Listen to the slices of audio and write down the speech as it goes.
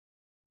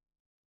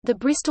The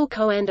Bristol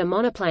Coanda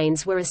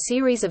Monoplanes were a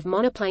series of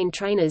monoplane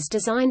trainers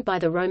designed by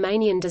the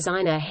Romanian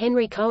designer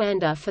Henry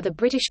Coanda for the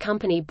British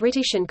company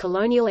British and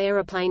Colonial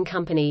Aeroplane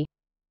Company.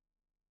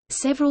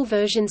 Several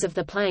versions of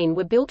the plane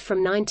were built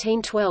from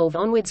 1912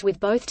 onwards with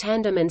both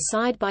tandem and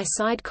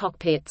side-by-side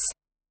cockpits.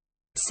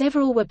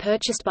 Several were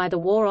purchased by the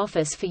War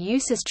Office for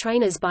use as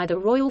trainers by the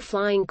Royal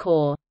Flying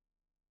Corps.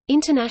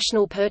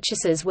 International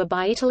purchases were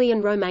by Italy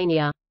and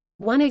Romania.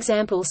 One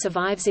example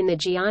survives in the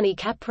Gianni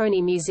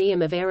Caproni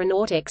Museum of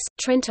Aeronautics,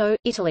 Trento,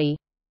 Italy.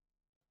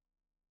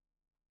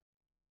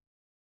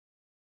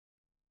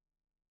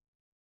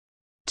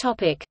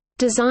 Topic: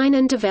 Design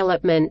and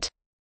development.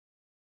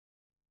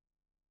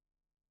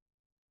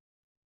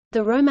 The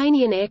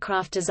Romanian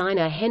aircraft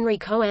designer Henry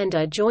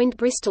Coanda joined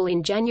Bristol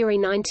in January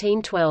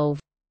 1912.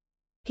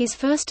 His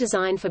first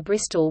design for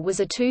Bristol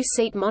was a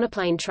two-seat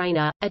monoplane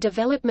trainer, a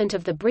development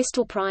of the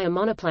Bristol Prior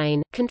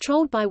monoplane,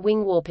 controlled by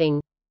wing warping.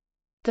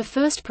 The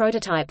first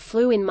prototype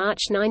flew in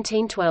March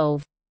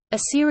 1912. A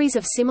series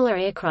of similar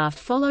aircraft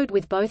followed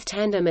with both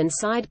tandem and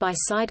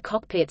side-by-side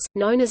cockpits,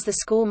 known as the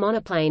school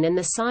monoplane and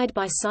the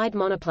side-by-side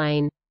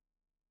monoplane.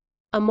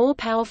 A more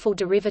powerful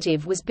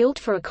derivative was built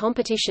for a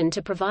competition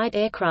to provide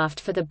aircraft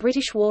for the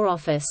British War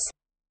Office.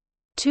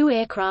 Two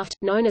aircraft,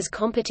 known as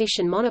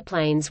competition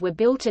monoplanes, were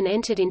built and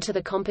entered into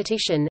the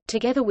competition,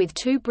 together with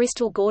two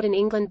Bristol Gordon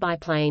England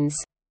biplanes.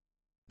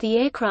 The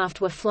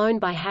aircraft were flown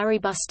by Harry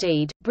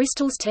Bustede,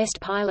 Bristol's test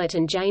pilot,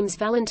 and James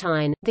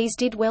Valentine. These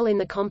did well in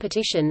the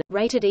competition,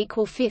 rated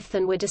equal fifth,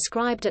 and were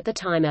described at the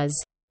time as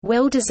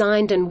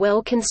well-designed and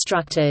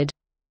well-constructed,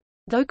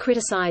 though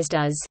criticised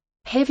as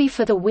heavy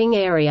for the wing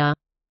area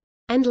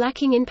and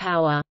lacking in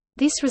power.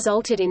 This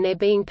resulted in their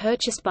being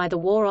purchased by the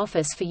War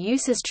Office for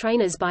use as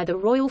trainers by the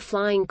Royal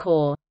Flying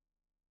Corps.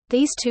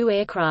 These two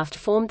aircraft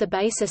formed the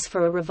basis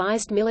for a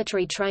revised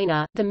military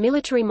trainer, the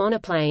military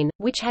monoplane,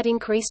 which had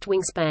increased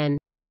wingspan.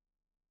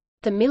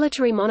 The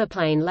military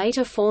monoplane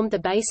later formed the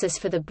basis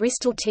for the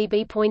Bristol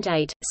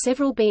TB.8,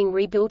 several being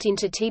rebuilt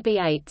into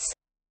TB8s.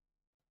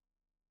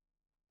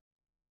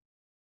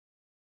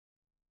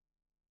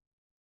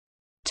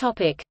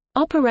 Topic: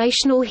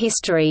 Operational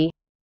history.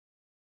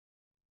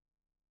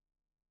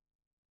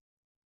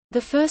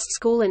 The first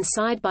school and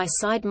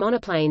side-by-side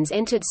monoplanes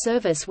entered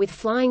service with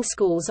flying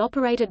schools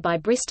operated by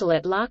Bristol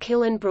at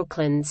Larkhill and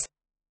Brooklands.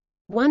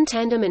 One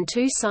tandem and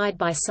two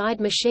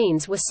side-by-side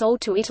machines were sold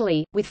to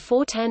Italy, with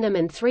 4 tandem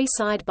and 3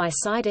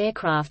 side-by-side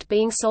aircraft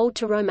being sold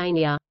to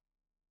Romania.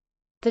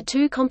 The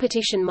two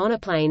competition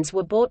monoplanes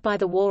were bought by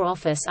the War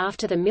Office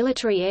after the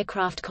military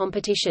aircraft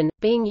competition,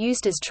 being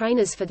used as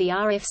trainers for the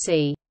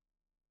RFC.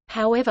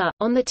 However,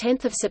 on 10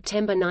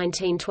 September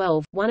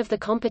 1912, one of the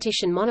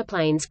competition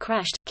monoplanes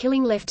crashed,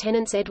 killing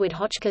Lieutenants Edward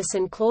Hotchkiss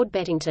and Claude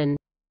Bettington.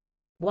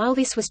 While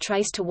this was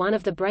traced to one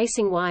of the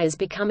bracing wires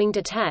becoming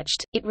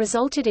detached, it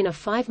resulted in a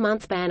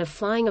 5-month ban of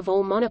flying of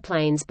all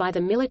monoplanes by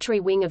the military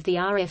wing of the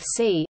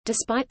RFC.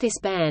 Despite this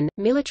ban,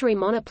 military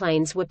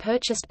monoplanes were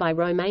purchased by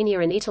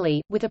Romania and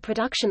Italy, with a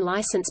production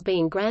license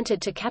being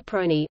granted to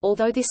Caproni,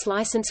 although this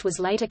license was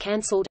later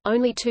cancelled,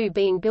 only 2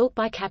 being built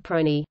by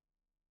Caproni.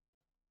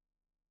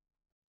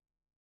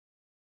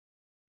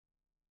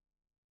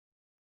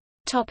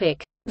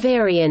 Topic: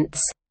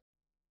 Variants.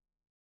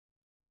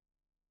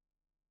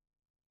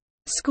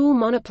 School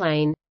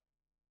monoplane.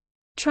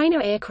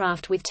 Trainer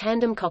aircraft with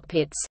tandem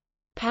cockpits.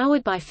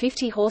 Powered by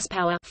 50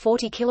 horsepower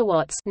 40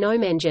 kilowatts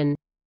gnome engine.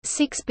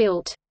 6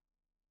 built.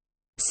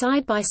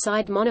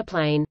 Side-by-side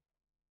monoplane.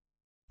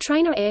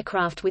 Trainer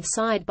aircraft with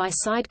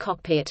side-by-side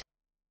cockpit.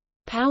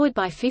 Powered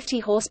by 50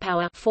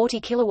 horsepower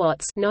 40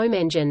 kilowatts gnome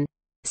engine.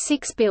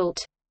 6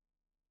 built.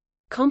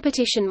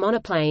 Competition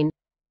monoplane.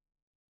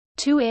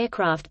 2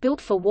 aircraft built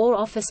for War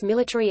Office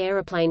military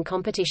aeroplane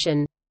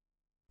competition.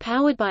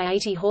 Powered by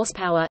 80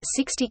 horsepower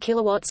 60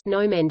 kilowatts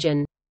gnome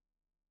engine.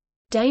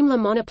 Daimler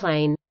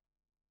monoplane.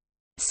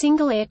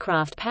 Single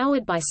aircraft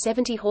powered by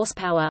 70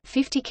 horsepower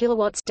 50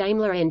 kilowatts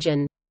Daimler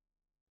engine.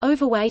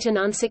 Overweight and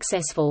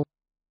unsuccessful.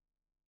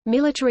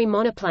 Military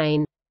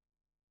monoplane.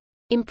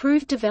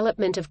 Improved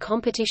development of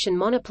competition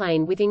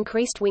monoplane with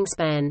increased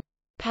wingspan.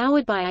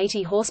 Powered by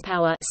 80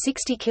 horsepower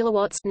 60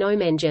 kilowatts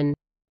gnome engine.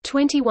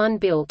 21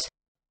 built.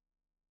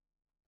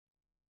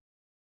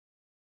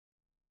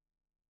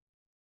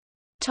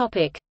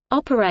 Topic: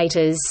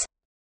 Operators.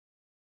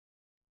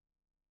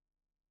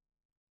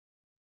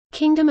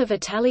 Kingdom of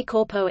Italy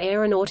Corpo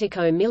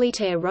Aeronautico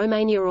Militare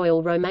Romania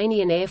Royal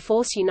Romanian Air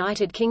Force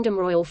United Kingdom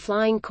Royal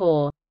Flying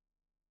Corps.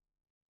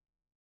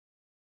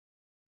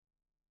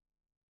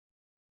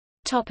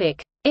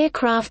 Topic: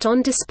 Aircraft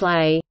on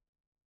display.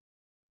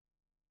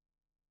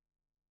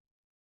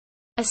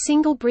 A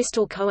single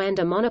Bristol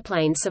Coanda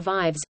monoplane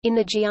survives, in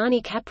the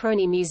Gianni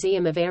Caproni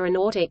Museum of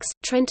Aeronautics,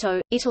 Trento,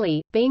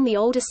 Italy, being the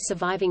oldest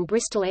surviving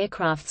Bristol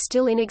aircraft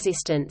still in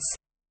existence.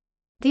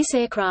 This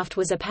aircraft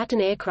was a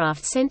pattern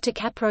aircraft sent to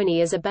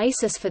Caproni as a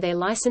basis for their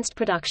licensed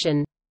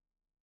production.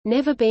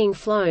 Never being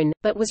flown,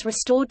 but was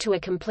restored to a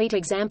complete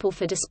example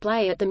for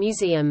display at the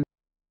museum.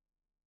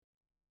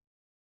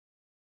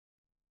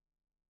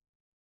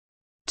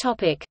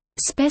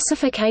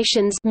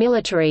 Specifications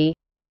military.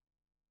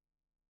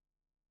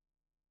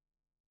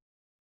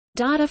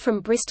 Data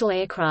from Bristol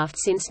aircraft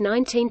since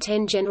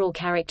 1910. General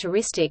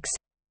characteristics.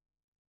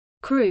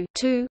 Crew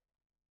 2.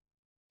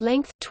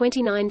 Length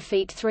 29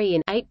 feet 3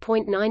 in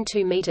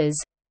 8.92 meters.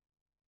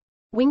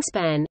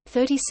 Wingspan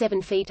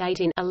 37 feet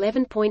 8 in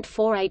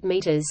 11.48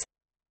 meters.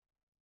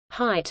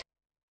 Height.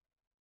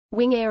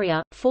 Wing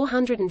area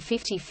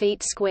 450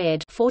 feet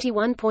squared,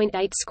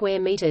 41.8 square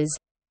meters.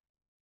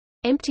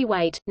 Empty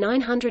weight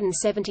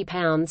 970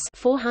 pounds,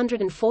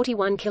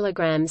 441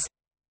 kilograms.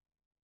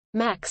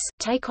 Max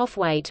takeoff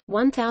weight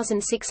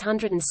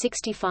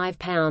 1665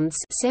 pounds,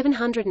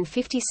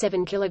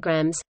 757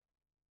 kilograms.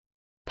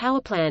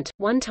 Powerplant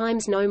 1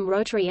 times Gnome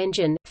rotary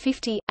engine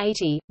 50,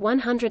 80,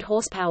 100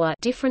 horsepower,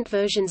 different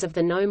versions of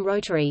the Gnome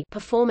rotary.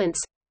 Performance.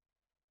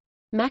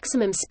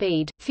 Maximum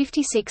speed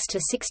 56 to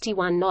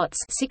 61 knots,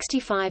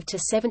 65 to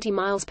 70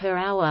 miles per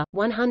hour,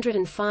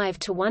 105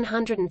 to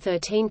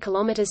 113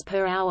 kilometers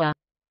per hour.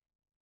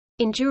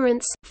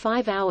 Endurance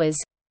 5 hours.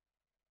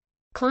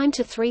 Climb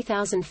to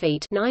 3,000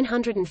 feet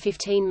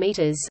 915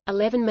 meters,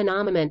 11 min.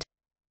 Armament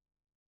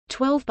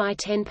 12 by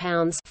 10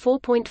 pounds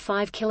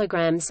 4.5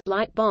 kilograms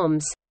light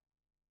bombs.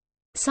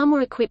 Some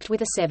were equipped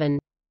with a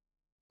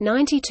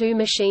 7.92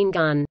 machine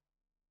gun.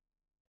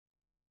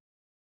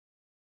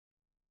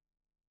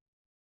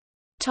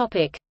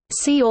 Topic.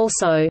 See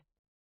also.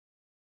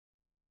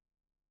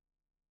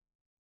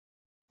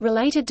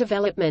 Related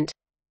development.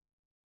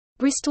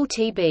 Bristol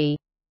TB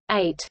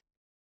 8